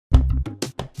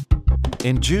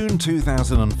In June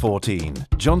 2014,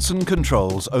 Johnson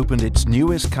Controls opened its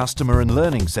newest customer and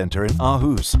learning center in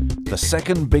Aarhus, the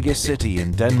second biggest city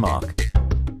in Denmark.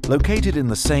 Located in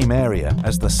the same area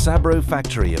as the SABROE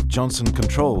factory of Johnson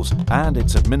Controls and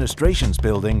its administrations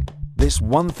building, this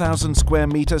 1,000 square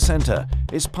meter center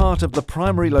is part of the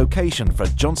primary location for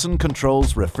Johnson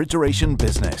Controls' refrigeration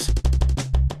business.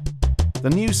 The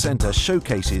new center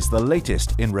showcases the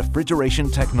latest in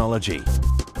refrigeration technology.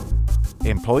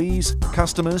 Employees,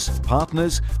 customers,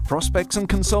 partners, prospects and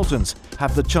consultants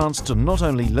have the chance to not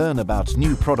only learn about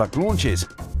new product launches,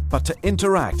 but to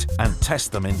interact and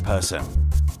test them in person.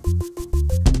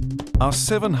 Our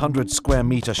 700 square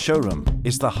meter showroom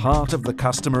is the heart of the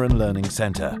Customer and Learning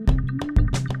Center.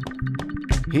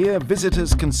 Here,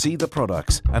 visitors can see the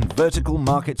products and vertical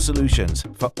market solutions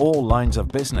for all lines of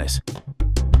business.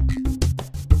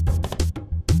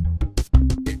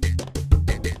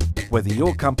 Whether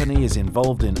your company is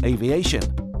involved in aviation,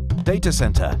 data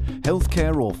center,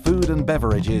 healthcare or food and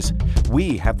beverages,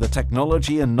 we have the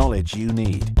technology and knowledge you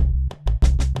need.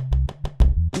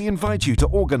 We invite you to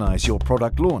organize your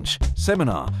product launch,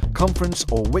 seminar, conference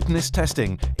or witness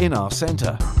testing in our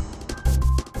center.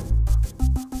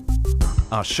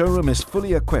 Our showroom is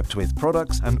fully equipped with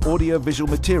products and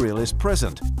audio-visual material is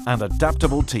present and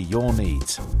adaptable to your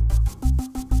needs.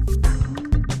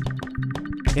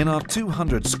 In our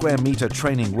 200 square meter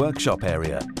training workshop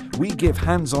area, we give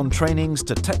hands-on trainings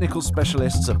to technical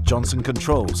specialists of Johnson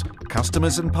Controls,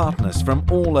 customers and partners from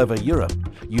all over Europe,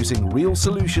 using real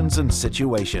solutions and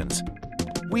situations.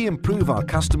 We improve our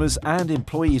customers' and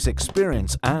employees'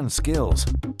 experience and skills.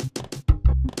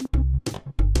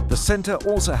 The center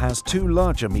also has 2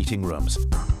 larger meeting rooms,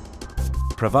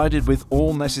 provided with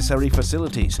all necessary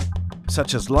facilities,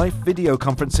 such as live video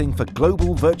conferencing for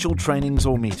global virtual trainings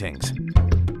or meetings.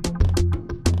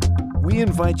 We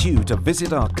invite you to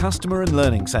visit our Customer and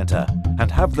Learning Center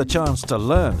and have the chance to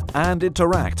learn and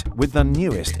interact with the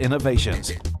newest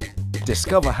innovations.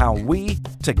 Discover how we,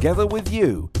 together with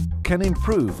you, can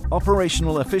improve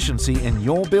operational efficiency in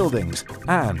your buildings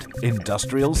and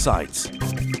industrial sites.